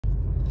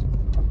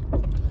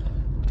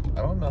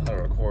don't know how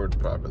to record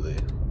properly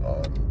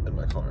in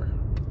my car.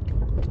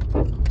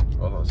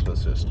 Well, I'm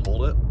supposed to just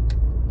hold it.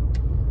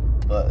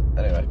 But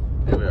anyway,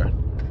 here we are.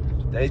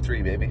 Day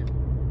 3, baby.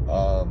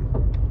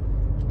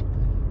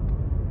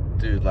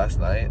 Dude, last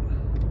night,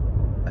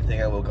 I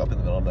think I woke up in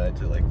the middle of the night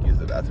to like use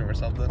the bathroom or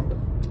something.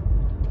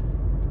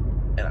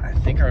 And I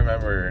think I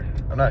remember,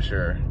 I'm not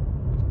sure,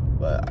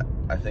 but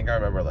I think I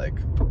remember like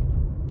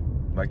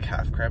my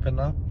calf cramping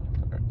up.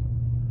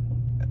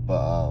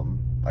 But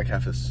my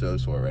calf is so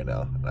sore right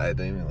now. And I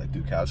didn't even like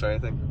do calves or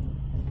anything.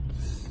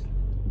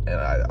 And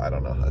I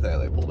don't know, I think I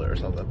like pulled it or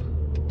something.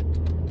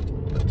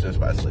 But just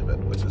by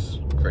sleeping, which is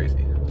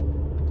crazy.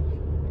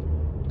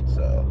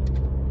 So,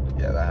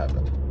 yeah, that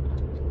happened.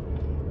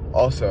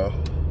 Also,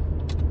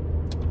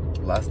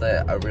 last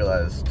night I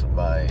realized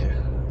my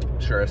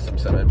Shure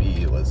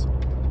SM7B was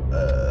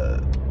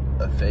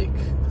a fake,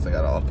 because I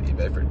got it off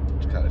eBay for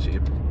kind of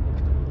cheap.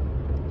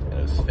 And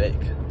it was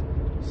fake.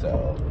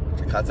 So,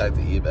 I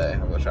contacted eBay.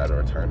 I'm gonna try to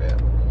return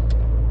it.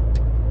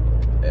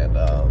 And,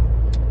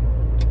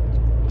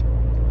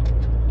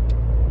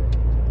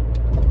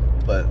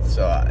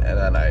 and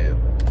then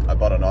I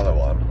bought another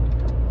one.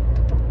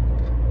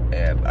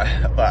 And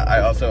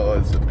I also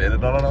was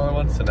bidding on another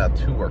one, so now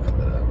 2 are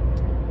coming in.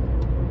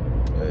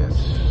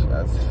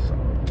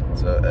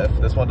 So if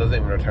this one doesn't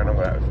even return, I'm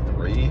gonna have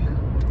 3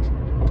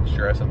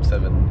 Shure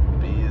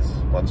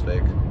SM7Bs. One's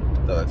fake,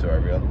 the other 2 are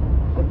real.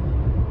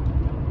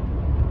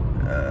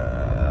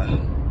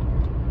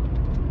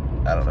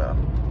 I don't know.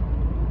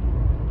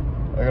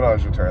 I can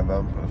always return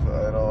them if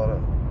I don't want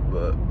to,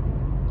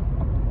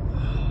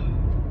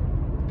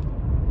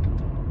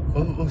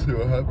 but we'll see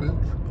what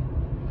happens.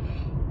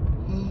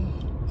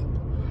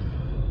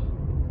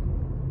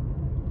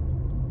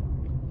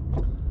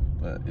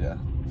 But yeah,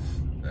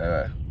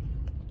 anyway,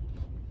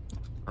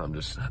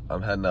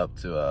 I'm heading up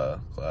to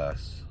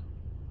class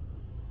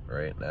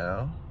right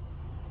now.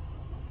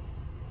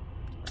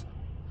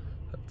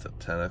 It's a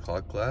 10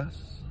 o'clock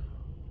class.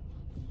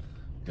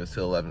 Goes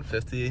till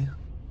 11:50.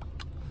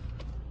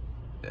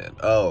 And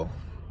oh,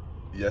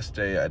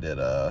 yesterday I did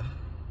I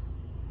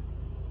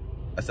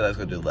said I was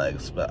gonna do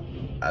legs, but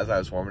as I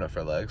was warming up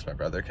for legs, my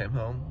brother came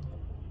home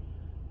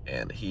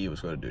and he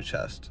was going to do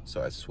chest.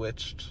 So I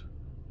switched,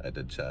 I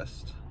did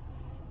chest.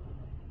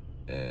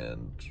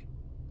 And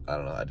I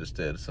don't know, I just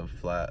did some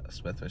flat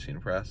Smith machine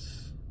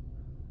press,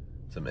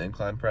 some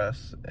incline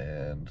press,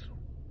 and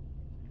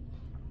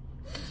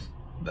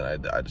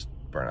then I just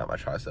burn out my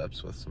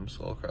triceps with some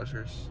skull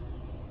crushers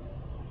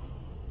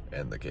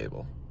and the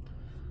cable.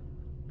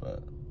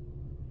 But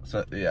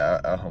so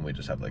yeah, at home we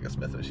just have like a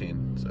Smith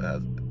machine, so it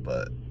has,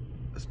 but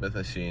the Smith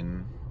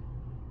machine,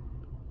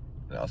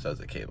 it also has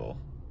a cable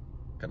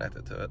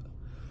connected to it.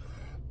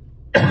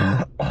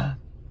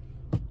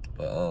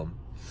 But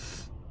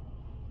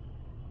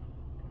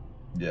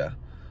yeah,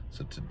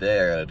 so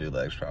today I gotta do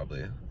legs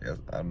probably.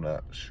 I'm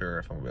not sure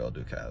if I'm gonna be able to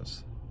do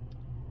calves.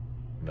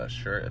 I'm not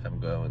sure if I'm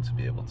going to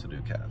be able to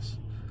do calves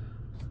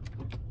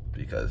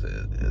because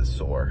it is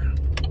sore.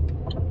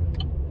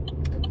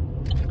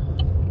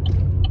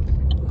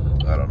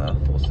 I don't know,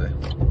 we'll see.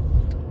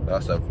 I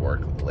also have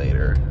work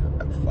later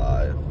at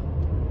 5,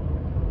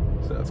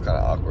 so it's kind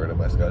of awkward in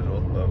my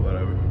schedule, but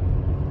whatever.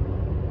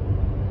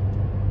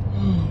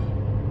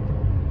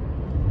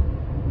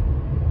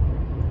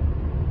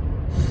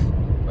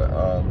 But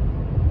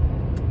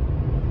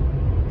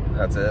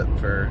that's it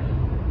for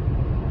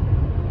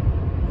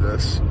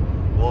this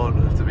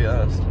one, to be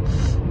honest.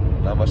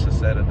 Not much to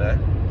say today.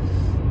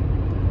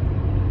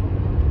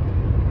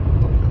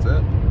 That's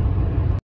it.